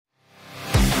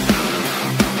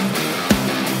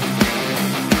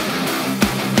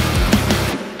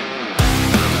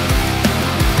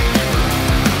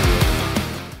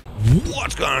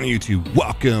on YouTube?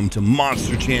 Welcome to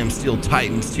Monster Jam Steel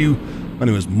Titans 2. My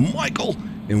name is Michael,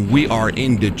 and we are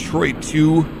in Detroit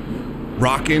 2,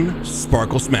 rocking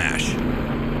Sparkle Smash.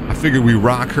 I figured we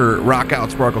rock out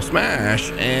Sparkle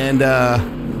Smash and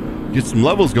get some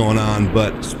levels going on,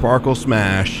 but Sparkle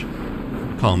Smash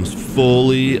comes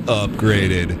fully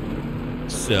upgraded.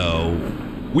 So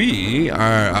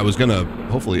I was gonna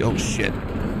hopefully, oh shit,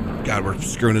 God, we're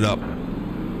screwing it up.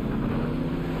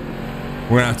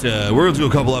 We're gonna do a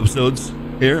couple episodes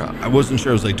here. I wasn't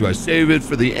sure. I was like, do I save it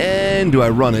for the end? Do I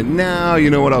run it now? You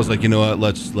know what? I was like, you know what?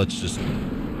 Let's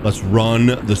run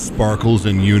the Sparkles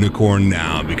and Unicorn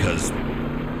now, because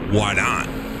why not?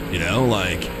 You know,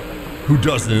 like, who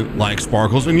doesn't like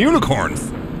Sparkles and Unicorns?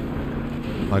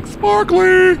 Like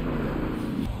sparkly.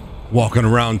 Walking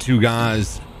around two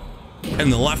guys in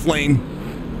the left lane,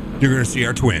 you're gonna see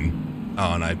our twin.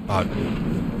 Oh, and I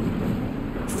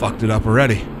fucked it up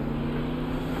already.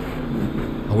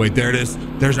 Oh wait, there it is.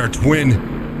 There's our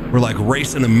twin. We're like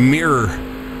racing a mirror.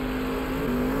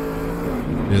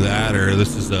 Do that, or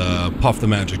this is a Puff the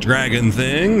Magic Dragon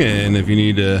thing, and if you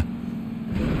need to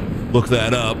look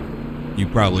that up, you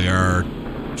probably are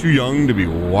too young to be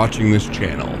watching this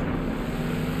channel.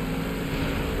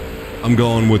 I'm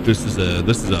going with this is a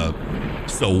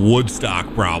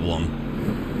Woodstock problem.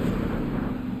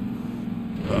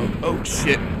 Oh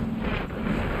shit.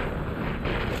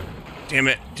 Damn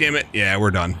it. Yeah,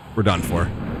 we're done. We're done for.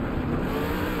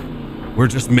 We're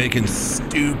just making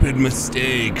stupid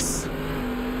mistakes.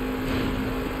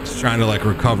 Just trying to like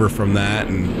recover from that,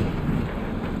 and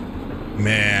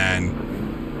man.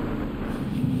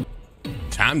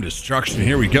 Time destruction,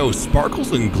 here we go.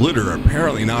 Sparkles and glitter are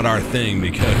apparently not our thing,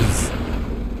 because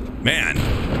man,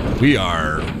 we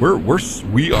are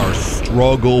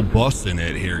struggle busting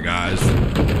it here, guys.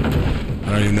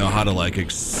 I don't even know how to like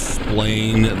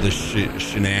explain the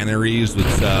shenanigans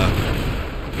that's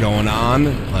going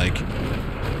on. Like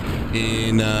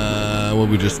in what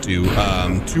we just do,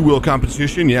 two-wheel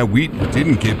competition. Yeah, we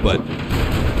didn't get but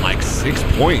like 6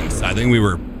 points. I think we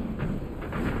were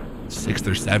 6th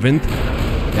or 7th.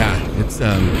 Yeah, it's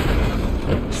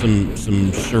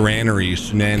some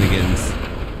shenanigans.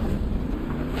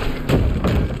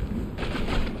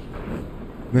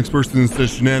 Next person that says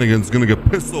shenanigans is gonna get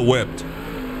pistol whipped.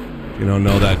 If you don't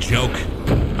know that joke,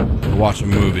 watch a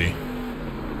movie.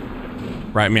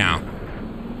 Right, meow.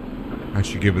 I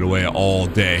should give it away all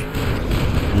day.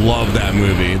 Love that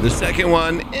movie. The second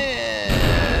one,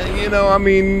 you know, I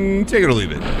mean, take it or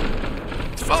leave it.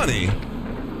 It's funny.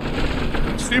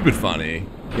 Stupid funny.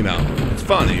 You know, it's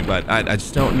funny, but I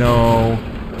just don't know.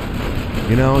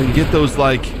 You know, you get those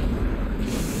like,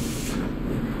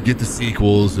 get the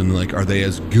sequels, and like, are they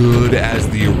as good as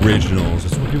the originals?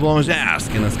 That's what people always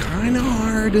ask, and it's kind of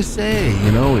hard to say.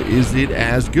 You know, is it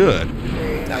as good?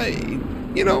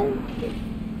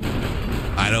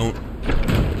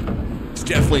 It's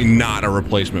definitely not a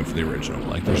replacement for the original.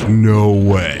 Like, there's no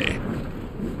way.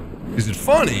 Is it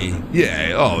funny?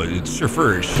 Yeah. Oh, it's sure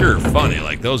funny.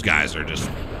 Like, those guys are just,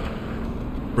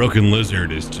 Broken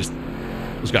Lizard is just,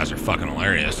 those guys are fucking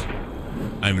hilarious. I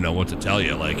don't even know what to tell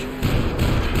you. Like,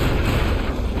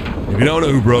 if you don't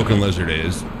know who Broken Lizard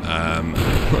is,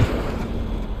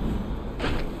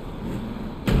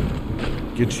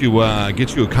 get you a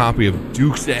copy of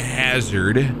Dukes of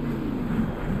Hazzard,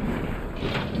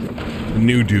 the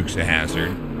new Dukes of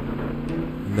Hazzard.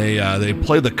 They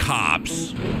play the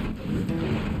cops,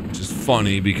 which is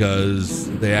funny because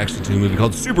they actually do a movie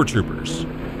called Super Troopers,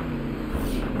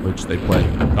 which they play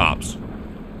cops.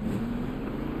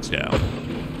 So,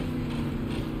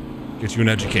 get you an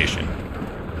education.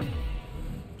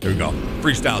 There we go.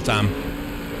 Freestyle time.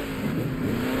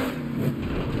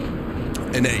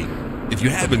 And hey, if you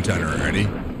haven't done it already,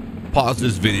 pause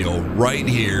this video right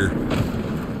here.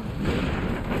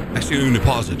 Actually, you don't need to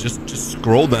pause it. Just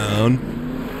scroll down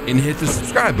and hit the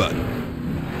subscribe button.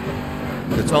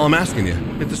 That's all I'm asking you.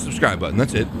 Hit the subscribe button.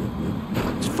 That's it.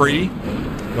 It's free.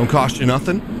 Don't cost you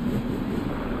nothing.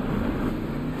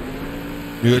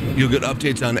 You'll get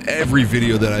updates on every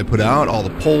video that I put out, all the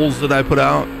polls that I put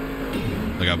out.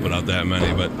 I think I put out that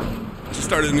many, but just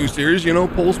started a new series, you know,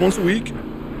 polls once a week.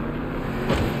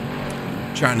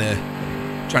 Trying to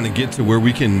get to where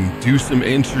we can do some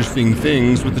interesting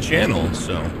things with the channel.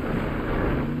 So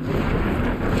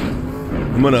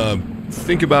I'm gonna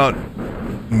think about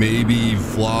maybe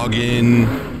vlogging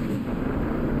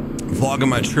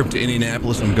my trip to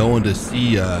Indianapolis. I'm going to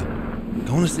see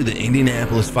the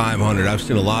Indianapolis 500. I've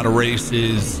seen a lot of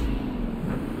races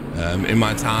in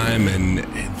my time, and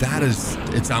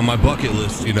it's on my bucket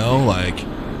list, you know, like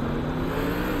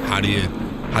how do you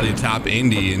top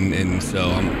Indy, and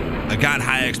so I got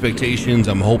high expectations.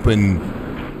 I'm hoping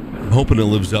it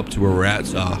lives up to where we're at.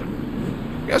 So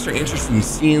you guys are interested in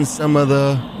seeing some of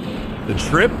the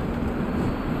trip?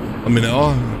 Let me know.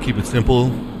 I'll keep it simple.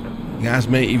 You guys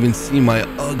may even see my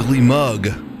ugly mug.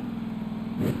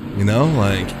 You know,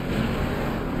 like,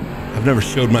 I've never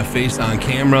showed my face on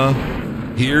camera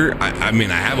here. I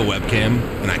mean, I have a webcam,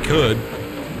 and I could,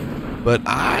 but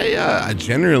I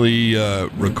generally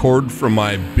record from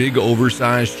my big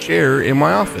oversized chair in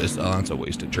my office. Oh, that's a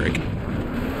wasted trick.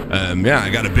 Yeah, I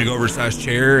got a big oversized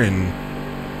chair and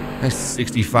nice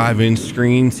 65-inch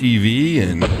screen TV,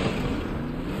 and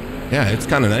yeah, it's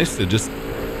kind of nice to just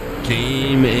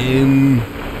came in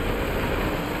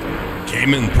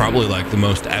probably like the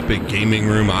most epic gaming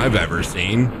room I've ever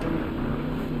seen.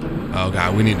 Oh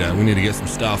god, we need to get some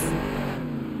stuff.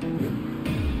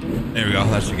 There we go.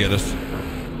 That should get us.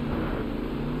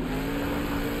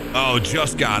 Oh,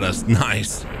 just got us.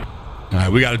 Nice. All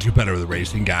right, we got to do better with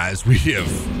racing, guys. We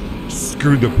have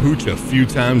screwed the pooch a few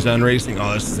times on racing.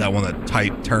 Oh, this is that one that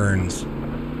tight turns.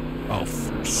 Oh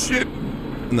shit!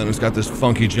 And then it's got this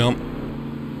funky jump.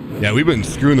 Yeah, we've been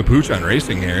screwing the pooch on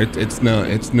racing here. It's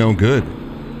no good.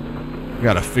 We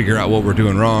got to figure out what we're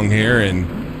doing wrong here and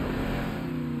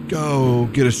go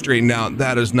get it straightened out.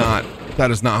 That is not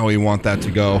how we want that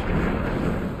to go.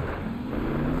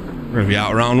 We're gonna be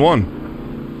out round one.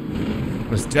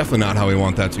 That's definitely not how we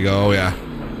want that to go. Oh yeah,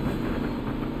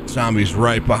 zombie's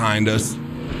right behind us.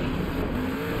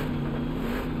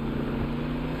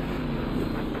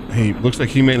 He looks like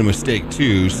he made a mistake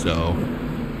too, so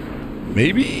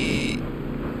maybe.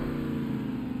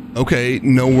 Okay,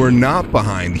 no, we're not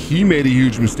behind. He made a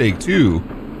huge mistake too.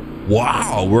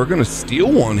 Wow, we're gonna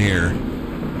steal one here.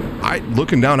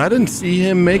 Looking down, I didn't see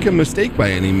him make a mistake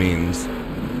by any means.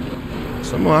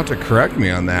 Someone will have to correct me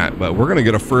on that, but we're gonna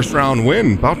get a first round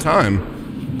win. About time.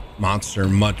 Monster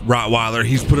Rottweiler,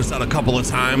 he's put us out a couple of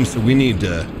times, so we need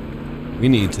to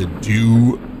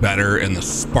do better in the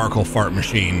sparkle fart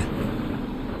machine.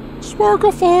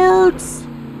 Sparkle farts.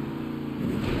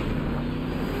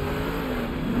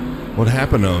 What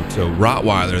happened to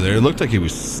Rottweiler there? It looked like he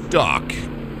was stuck.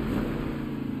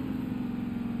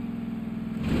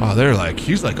 Wow,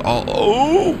 he's like all,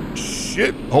 oh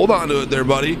shit. Hold on to it there,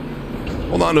 buddy.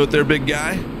 Hold on to it there, big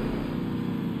guy.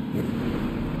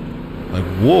 Like,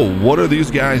 whoa, what are these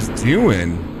guys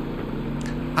doing?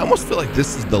 I almost feel like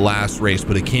this is the last race,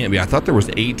 but it can't be. I thought there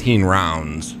was 18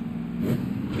 rounds.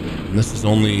 And this is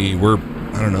only,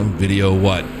 I don't know, video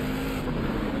what?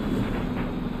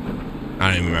 I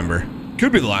don't even remember.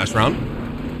 Could be the last round.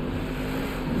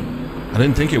 I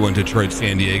didn't think it went Detroit,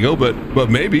 San Diego, but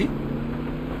maybe.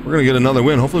 We're gonna get another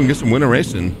win. Hopefully we can get some winner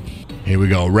racing. Here we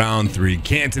go, round 3.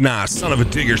 Cantona, son of a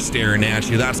digger staring at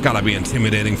you. That's gotta be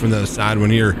intimidating from the other side when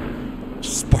you're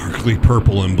sparkly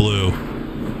purple and blue.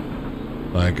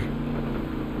 Like,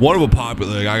 one of a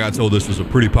popular, I got told this was a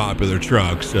pretty popular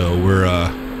truck, so we're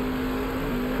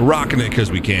rocking it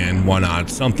because we can. Why not?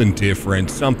 Something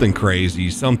different, something crazy,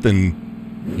 something,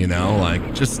 you know, like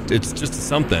it's just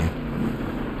something.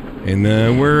 And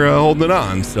we're holding it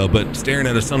on. So, but staring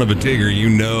at a son of a digger,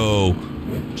 you know,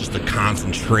 just the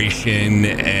concentration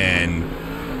and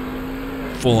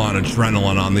full-on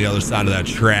adrenaline on the other side of that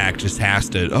track just has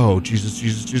to. Oh, Jesus.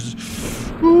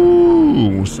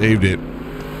 Ooh, saved it.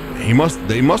 They must.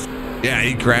 Yeah,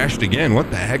 he crashed again. What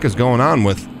the heck is going on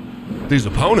with these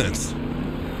opponents?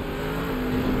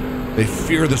 They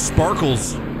fear the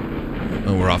sparkles.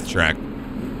 Oh, we're off the track.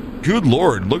 Good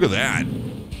Lord, look at that.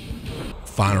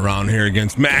 Final round here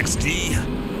against Max D.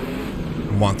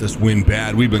 I want this win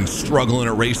bad. We've been struggling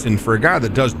at racing. For a guy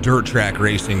that does dirt track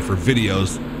racing for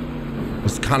videos,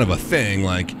 it's kind of a thing.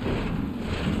 Like,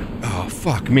 oh,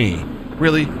 fuck me.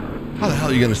 Really? How the hell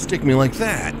are you going to stick me like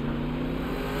that?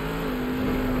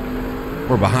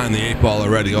 We're behind the 8 ball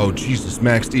already. Oh, Jesus,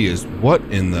 Max D is... What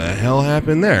in the hell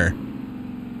happened there?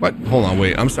 What? Hold on,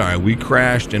 wait. I'm sorry. We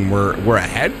crashed and we're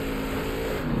ahead?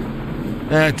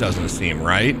 That doesn't seem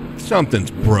right.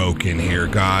 Something's broken here,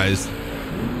 guys.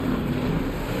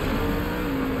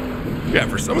 Yeah,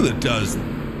 for someone that does,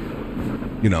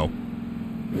 you know,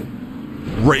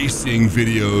 racing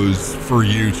videos for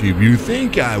YouTube, you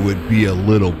think I would be a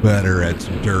little better at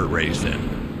some dirt racing.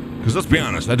 Because let's be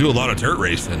honest, I do a lot of dirt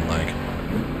racing. Like,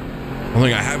 the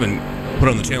only thing I haven't put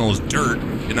on the channel is dirt,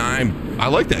 and I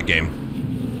like that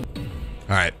game.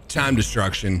 All right, time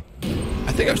destruction.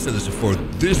 I think I've said this before.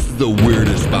 This is the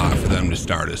weirdest spot for them to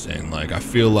start us in. Like, I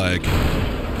feel like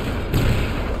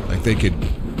they could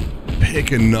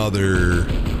pick another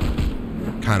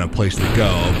kind of place to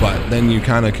go, but then you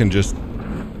kind of can just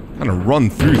kind of run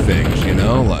through things, you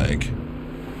know? Like,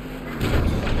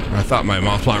 I thought my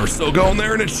multiplier was still going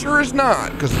there, and it sure is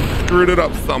not, because it screwed it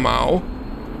up somehow.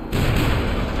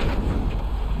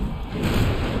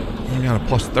 I got a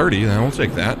plus 30, I will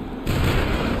take that.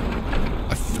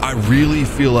 I really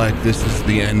feel like this is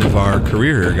the end of our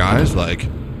career here, guys. Like,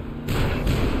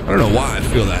 I don't know why I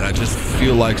feel that. I just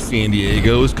feel like San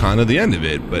Diego is kind of the end of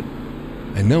it, but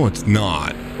I know it's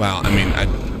not. Well, I mean,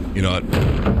 you know what?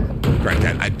 Correct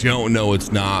that. I don't know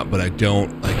it's not, but I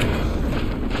don't, like,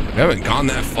 we haven't gone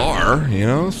that far, you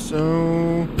know,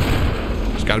 so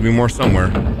there's got to be more somewhere.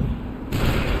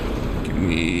 Can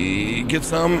we get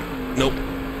some? Nope.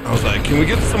 I was like, can we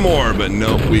get some more? But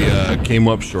nope, we came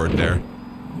up short there.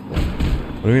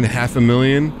 What do you mean,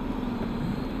 $500,000?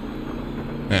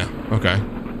 Yeah, okay.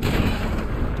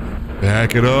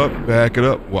 Back it up, back it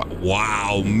up.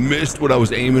 Wow, missed what I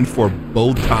was aiming for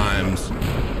both times.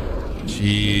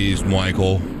 Jeez,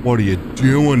 Michael, what are you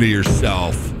doing to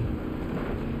yourself?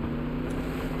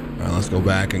 All right, let's go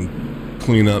back and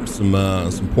clean up some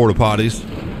porta potties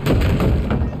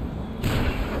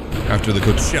after the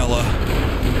Coachella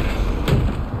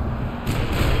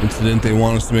incident. They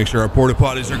want us to make sure our porta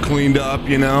potties are cleaned up,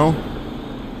 you know.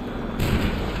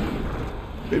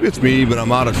 Maybe it's me, but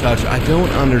I'm out of touch. I don't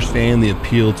understand the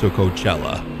appeal to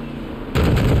Coachella.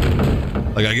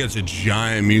 Like, I get it's a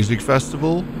giant music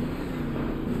festival.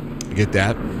 I get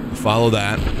that. I follow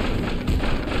that.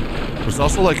 But it's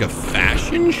also like a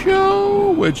fashion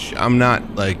show, which I'm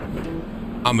not, like,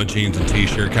 I'm a jeans and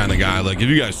t-shirt kind of guy. Like, if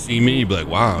you guys see me, you'd be like,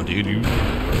 wow, dude,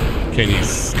 can you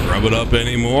scrub it up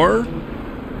anymore?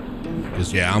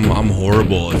 Because, yeah, I'm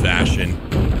horrible at fashion.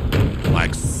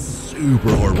 Like,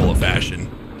 super horrible at fashion.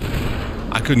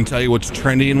 I couldn't tell you what's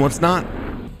trendy and what's not.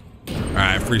 All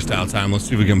right, freestyle time. Let's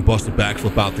see if we can bust a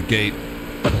backflip out the gate.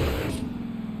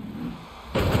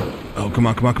 Oh, come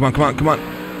on, come on, come on, come on, come on.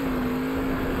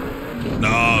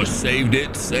 No, saved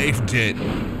it, saved it.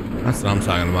 That's what I'm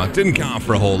talking about. Didn't count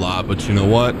for a whole lot, but you know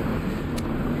what?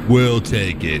 We'll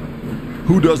take it.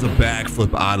 Who does a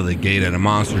backflip out of the gate at a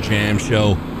Monster Jam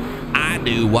show? I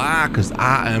do. Why? Because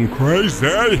I am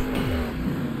crazy.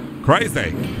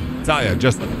 Crazy. Tell ya,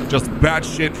 just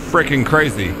batshit freaking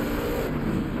crazy.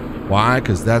 Why?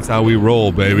 Because that's how we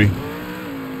roll, baby.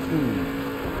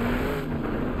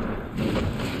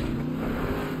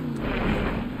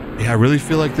 Yeah, I really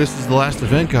feel like this is the last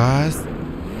event, guys.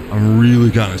 I'm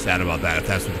really kind of sad about that, if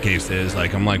that's what the case is.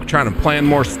 Like, I'm like trying to plan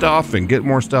more stuff and get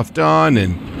more stuff done,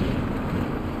 and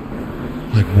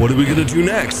like, what are we gonna do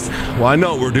next? Well, I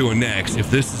know what we're doing next.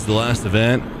 If this is the last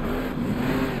event,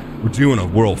 we're doing a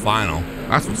world final.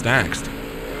 That's what's next.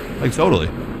 Like, totally.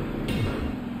 All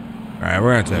right,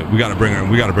 we gotta bring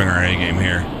our A game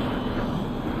here.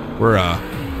 We're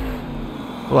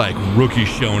like rookies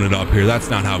showing it up here. That's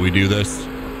not how we do this.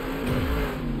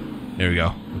 There we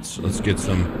go. Let's get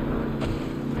some.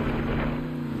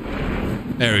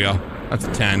 There we go. That's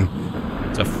a 10.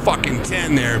 It's a fucking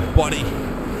 10 there, buddy.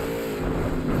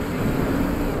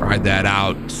 Ride that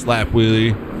out. Slap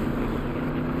wheelie.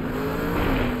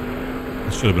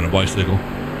 This should have been a bicycle.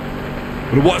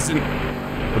 But it wasn't.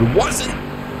 But it wasn't.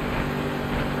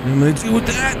 What am I going to do with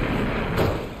that?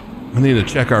 I need to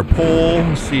check our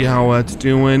poll, see how that's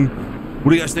doing. What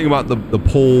do you guys think about the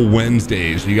poll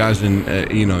Wednesdays? You guys you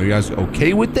guys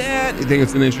okay with that? You think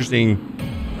it's an interesting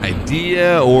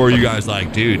idea, or you guys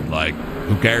like, dude, like,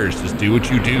 who cares? Just do what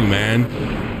you do, man.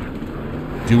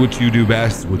 Do what you do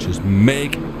best, which is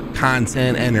make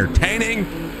content entertaining,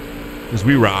 because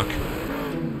we rock.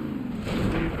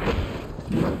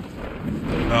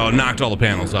 Oh, knocked all the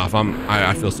panels off.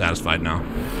 I feel satisfied now.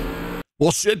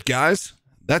 Well, shit, guys.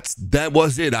 That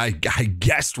was it. I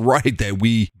guessed right that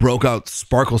we broke out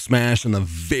Sparkle Smash in the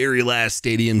very last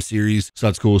Stadium series. So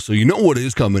that's cool. So you know what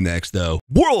is coming next, though?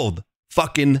 World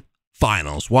fucking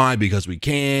Finals. Why? Because we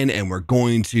can, and we're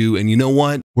going to. And you know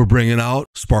what? We're bringing out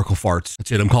Sparkle Farts.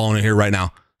 That's it. I'm calling it here right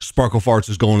now. Sparkle Farts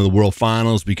is going to the World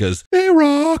Finals because they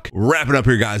rock. Wrap it up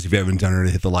here, guys. If you haven't done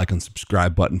it, hit the like and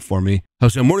subscribe button for me.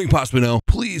 How's Morning Pospino?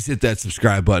 Please hit that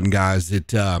subscribe button, guys.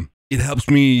 It helps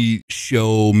me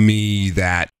show me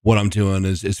that what I'm doing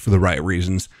is for the right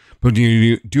reasons. But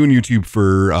doing YouTube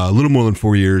for a little more than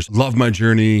 4 years. Love my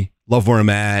journey. Love where I'm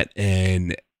at.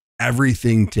 And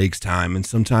everything takes time. And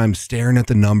sometimes staring at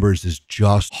the numbers is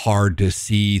just hard to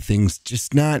see things.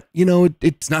 Just not,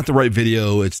 it's not the right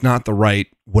video. It's not the right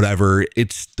whatever.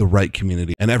 It's the right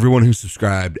community. And everyone who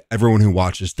subscribed, everyone who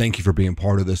watches, thank you for being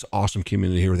part of this awesome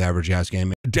community here with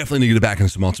AverageGuysGaming. I definitely need to get back into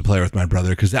some multiplayer with my brother,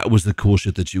 because that was the cool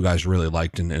shit that you guys really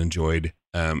liked and enjoyed,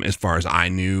 as far as I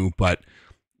knew. But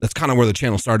that's kind of where the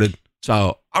channel started.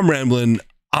 So I'm rambling.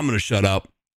 I'm going to shut up.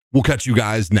 We'll catch you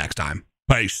guys next time.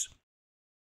 Peace.